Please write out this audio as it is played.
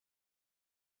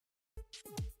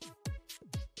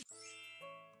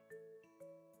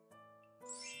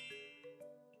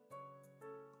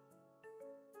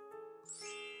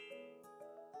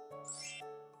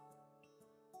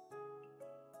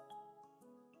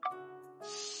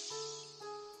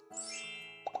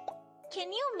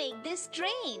Can you make this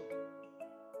train?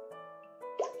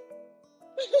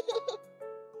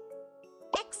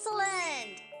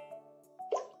 Excellent!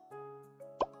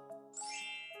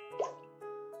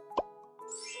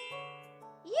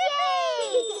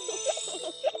 Yay!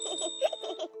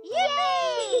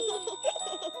 Yay!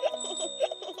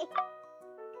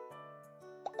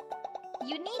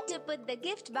 You need to put the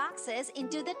gift boxes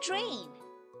into the train.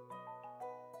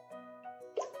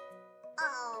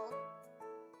 Oh.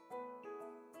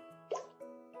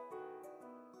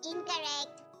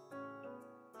 Incorrect.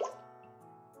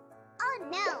 Oh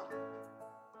no.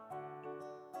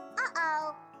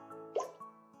 Uh-oh.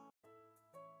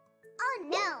 Oh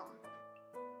no.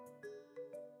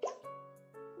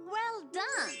 Well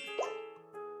done!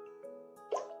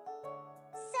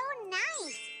 So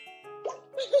nice.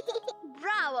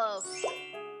 Bravo!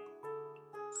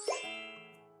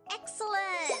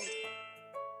 Excellent!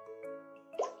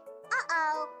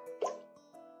 Uh-oh.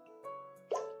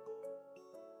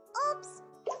 Oops.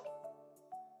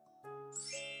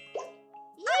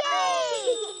 Yay!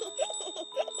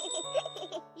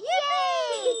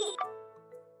 Yay!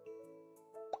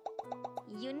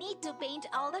 You need to paint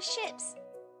all the ships.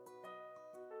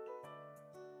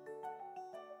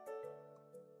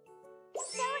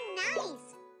 So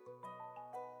nice.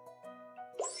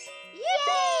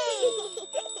 Yay!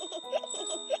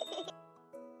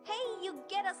 Hey, you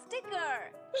get a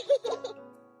sticker!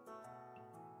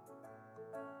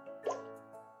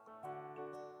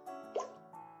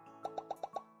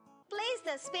 Place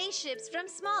the spaceships from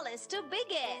smallest to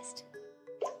biggest.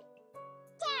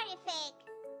 Terrific.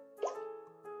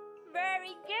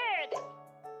 Very good!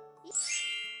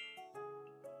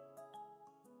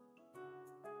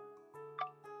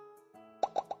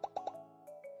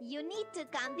 You need to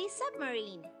count the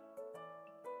submarine.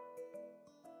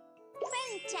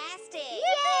 Fantastic!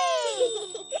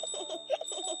 Yay!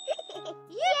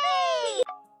 Yay!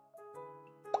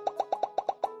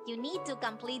 You need to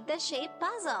complete the shape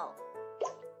puzzle.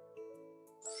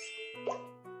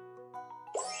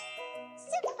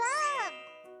 Superb.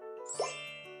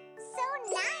 So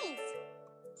nice.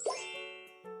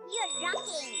 You're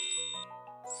rocking.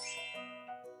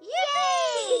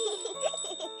 Yay!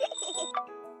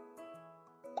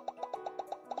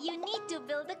 You need to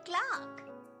build a clock.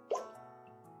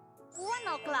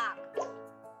 1 o'clock, 2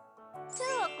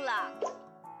 o'clock,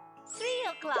 3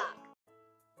 o'clock,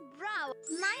 bravo,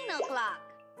 9 o'clock,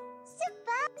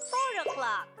 Superb. 4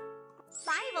 o'clock,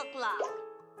 5 o'clock,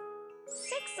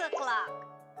 6 o'clock,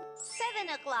 7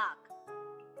 o'clock,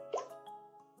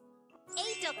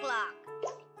 8 o'clock,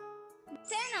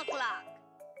 10 o'clock,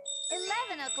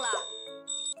 11 o'clock,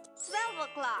 12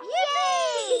 o'clock.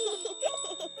 Yay!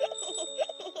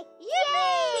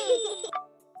 Yay!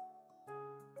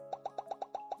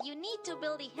 You need to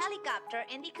build a helicopter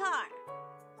and the car.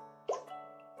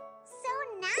 So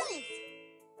nice.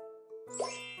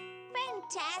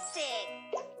 Fantastic!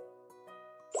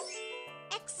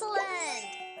 Excellent!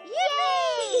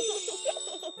 Yay!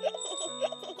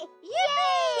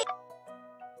 Yay!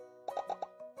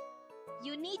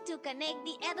 You need to connect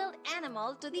the adult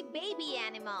animal to the baby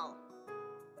animal.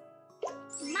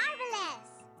 Marvelous.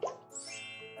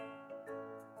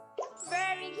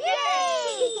 Very good!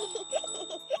 Yay!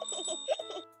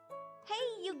 Hey,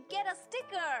 you get a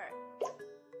sticker!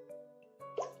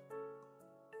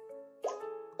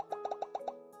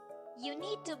 You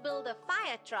need to build a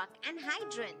fire truck and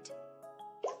hydrant.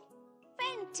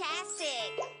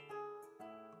 Fantastic!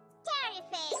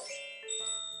 Terrific.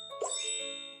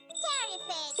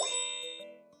 Terrific.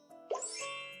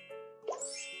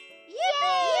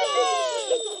 Yay!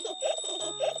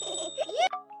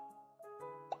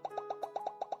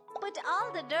 Put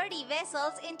all the dirty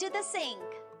vessels into the sink.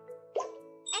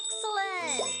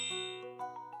 Excellent!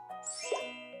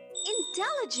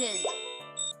 Intelligent!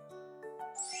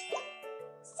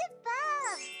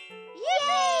 Superb.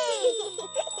 Yay!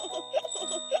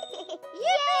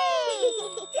 Yay!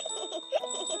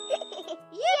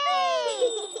 Yay!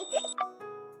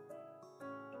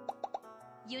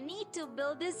 You need to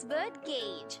build this bird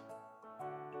cage.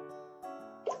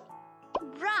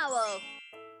 Bravo!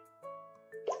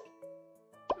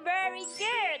 Very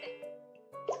good!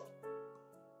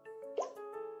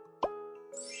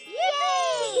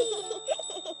 Yay!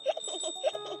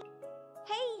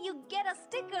 Hey, you get a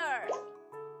sticker!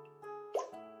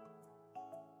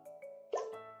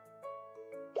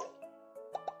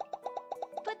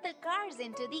 Put the cars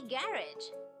into the garage.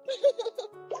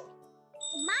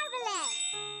 Marvelous!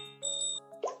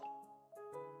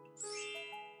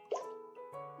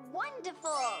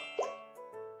 Wonderful!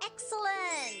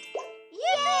 Excellent!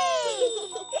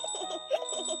 Yippee!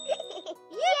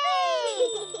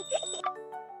 Yippee!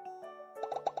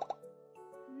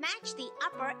 Match the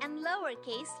upper and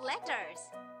lowercase letters.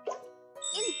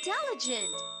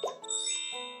 Intelligent!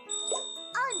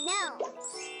 Oh no!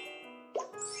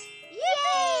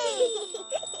 Yippee!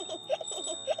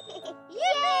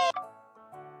 Yippee!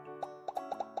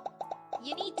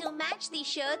 You need to match the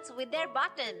shirts with their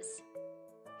buttons.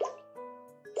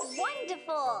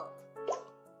 Wonderful!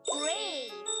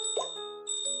 Great!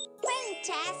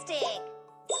 Fantastic!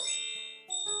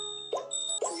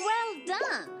 Well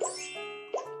done!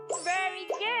 Very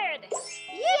good!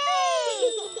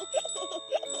 Yippee!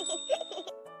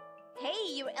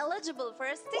 Hey, you're eligible for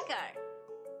a sticker.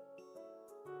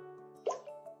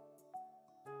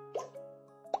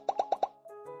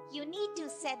 You need to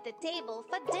set the table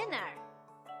for dinner.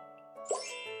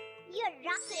 You're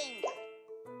rocking!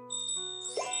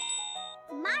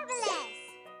 Marvelous!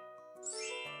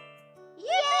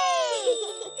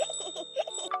 Yippee!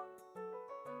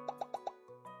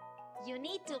 You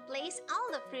need to place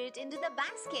all the fruit into the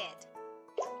basket.